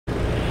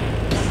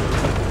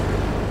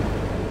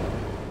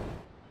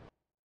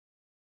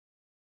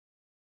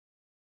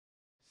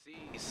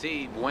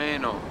Sí,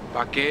 bueno.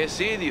 ¿Pa qué es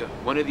idiot?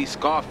 One of these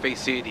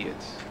Scarface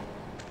idiots.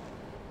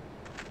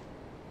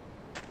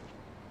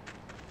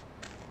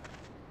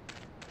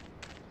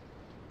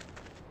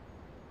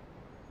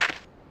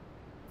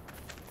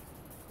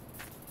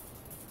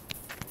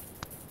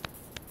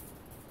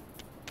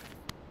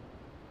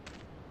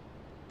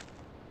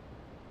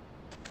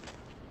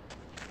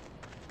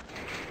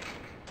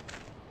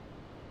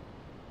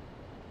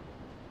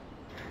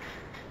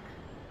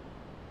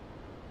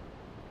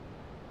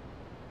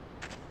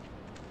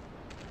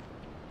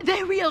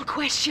 The real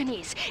question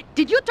is,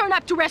 did you turn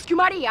up to rescue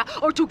Maria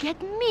or to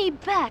get me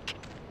back?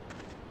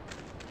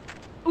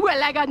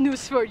 Well, I got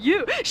news for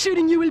you.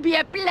 Shooting you will be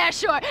a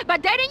pleasure,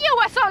 but dating you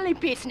was only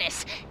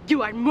business.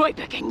 You are muy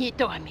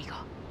pequeñito, amigo.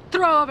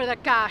 Throw over the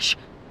cash.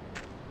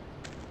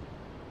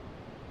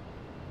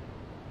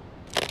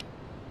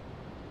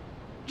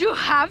 You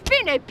have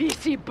been a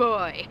busy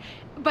boy,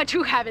 but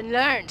you haven't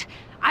learned.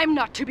 I'm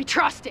not to be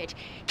trusted.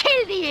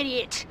 Kill the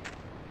idiot!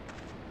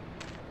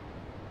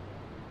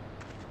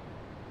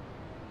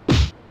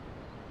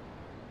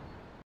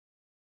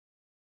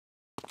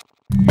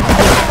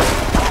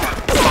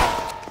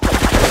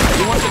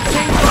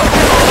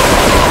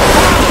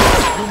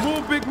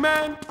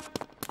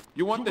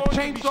 You want the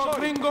chainsaw,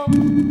 gringo?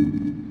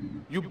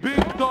 You big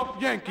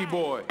tough Yankee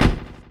boy.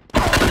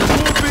 You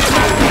move, big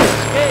man.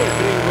 Hey,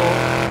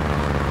 gringo.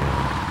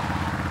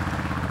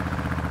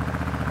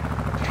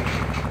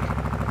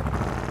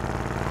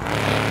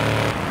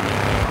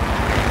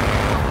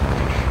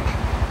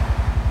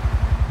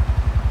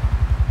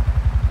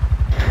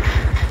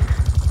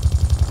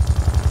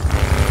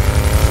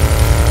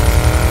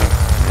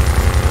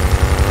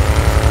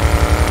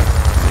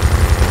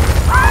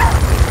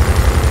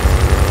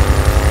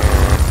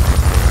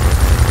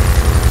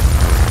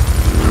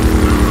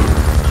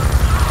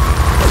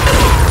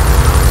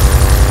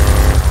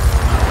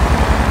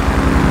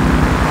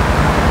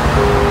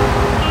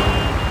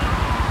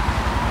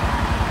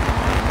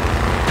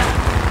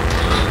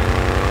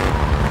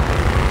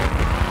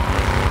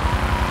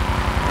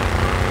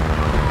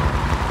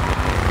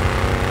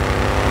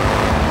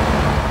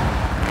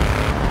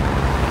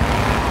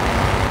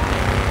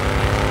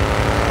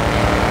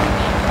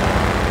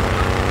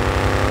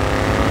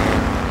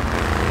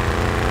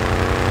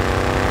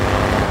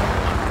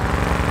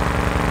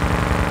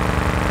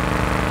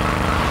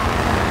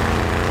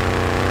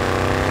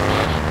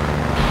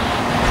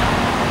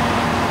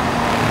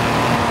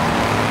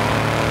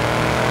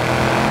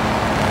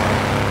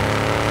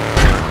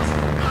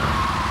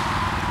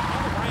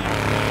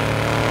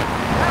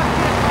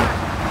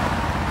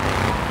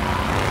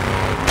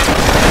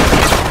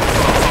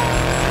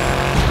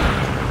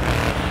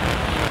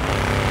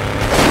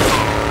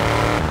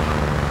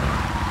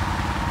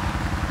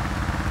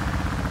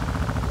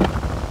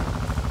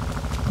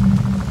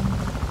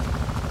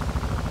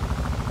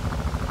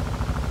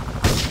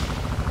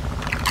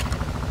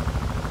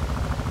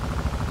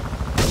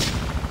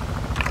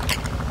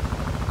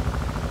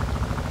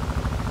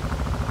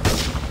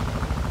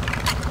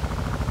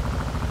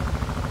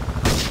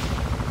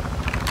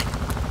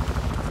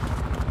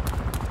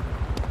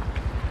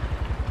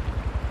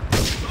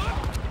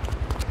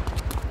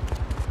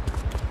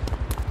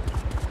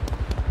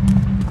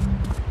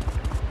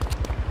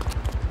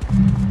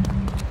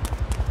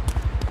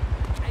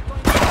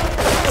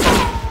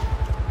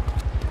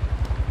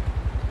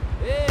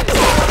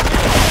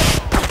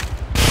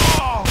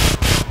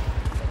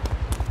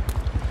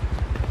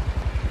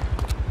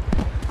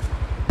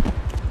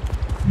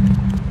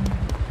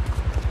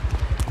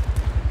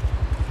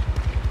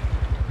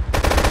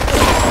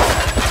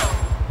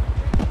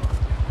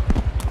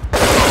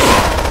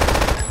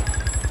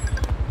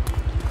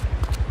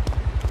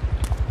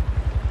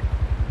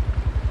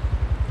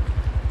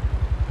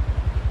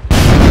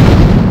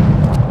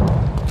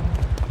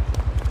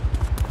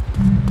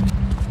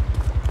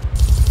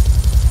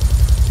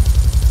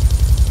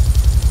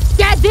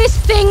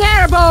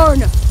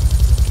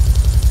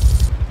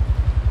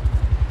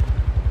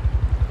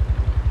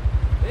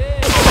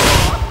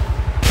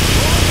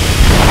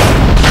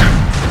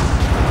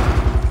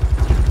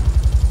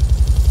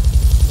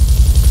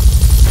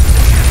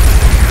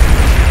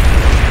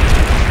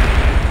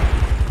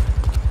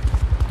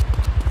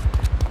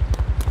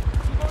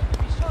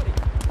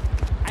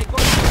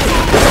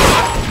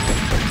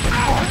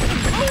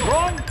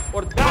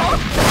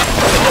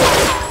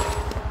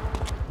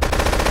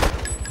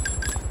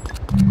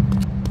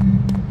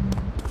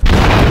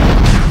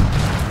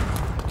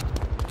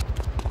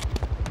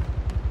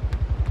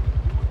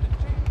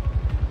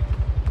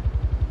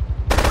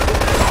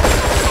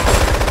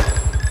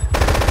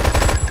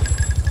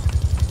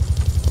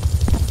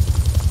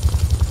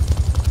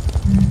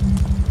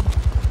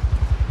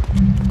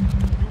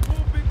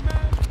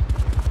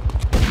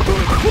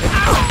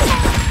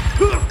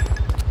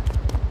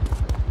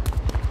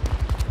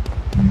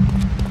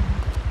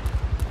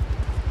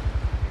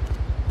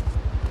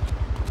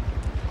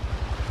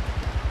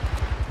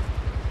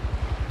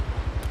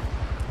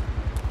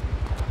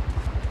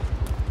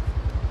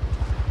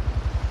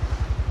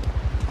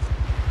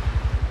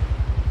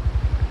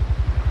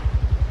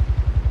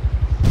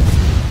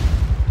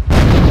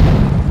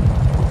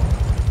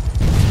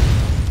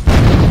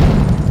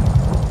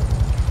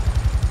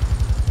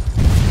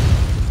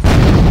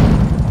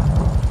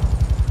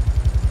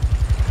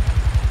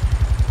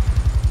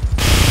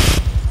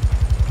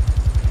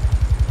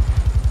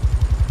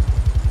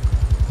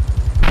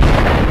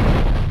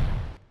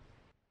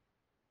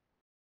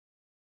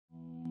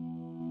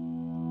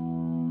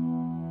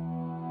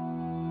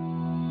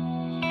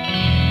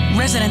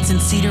 Residents in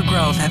Cedar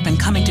Grove have been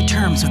coming to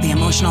terms with the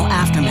emotional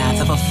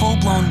aftermath of a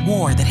full-blown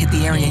war that hit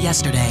the area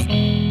yesterday.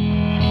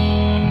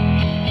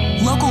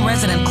 Local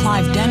resident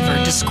Clive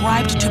Denver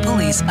described to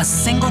police a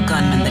single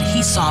gunman that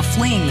he saw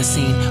fleeing the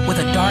scene with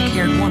a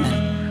dark-haired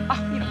woman.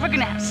 Oh, we're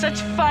gonna have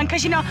such fun,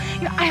 because,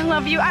 I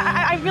love you.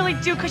 I really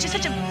do, because you're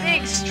such a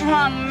big,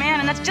 strong man,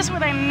 and that's just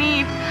what I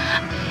need.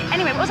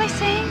 Anyway, what was I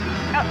saying?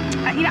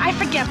 I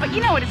forget, but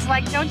you know what it's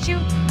like, don't you?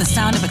 The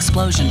sound of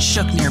explosions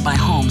shook nearby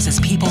homes as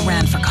people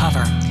ran for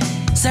cover.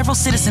 Several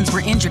citizens were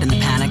injured in the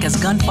panic as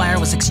gunfire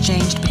was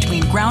exchanged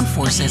between ground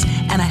forces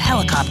and a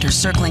helicopter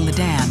circling the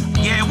dam.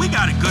 Yeah, we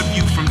got a good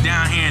view from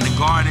down here in the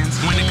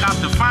gardens. When the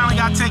copter finally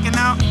got taken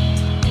out,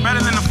 better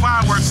than the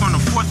fireworks on the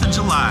 4th of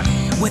July.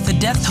 With the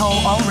death toll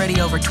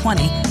already over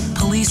 20,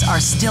 police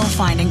are still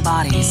finding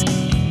bodies.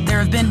 There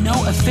have been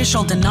no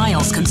official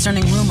denials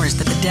concerning rumors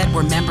that the dead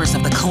were members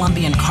of the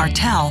Colombian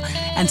cartel,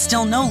 and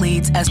still no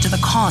leads as to the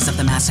cause of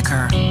the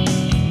massacre.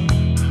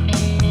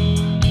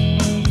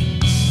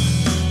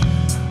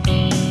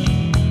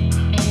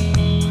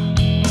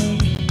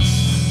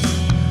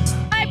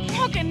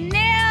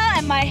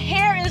 My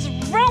hair is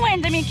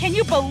ruined. I mean, can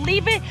you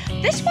believe it?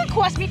 This one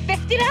cost me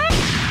 $50.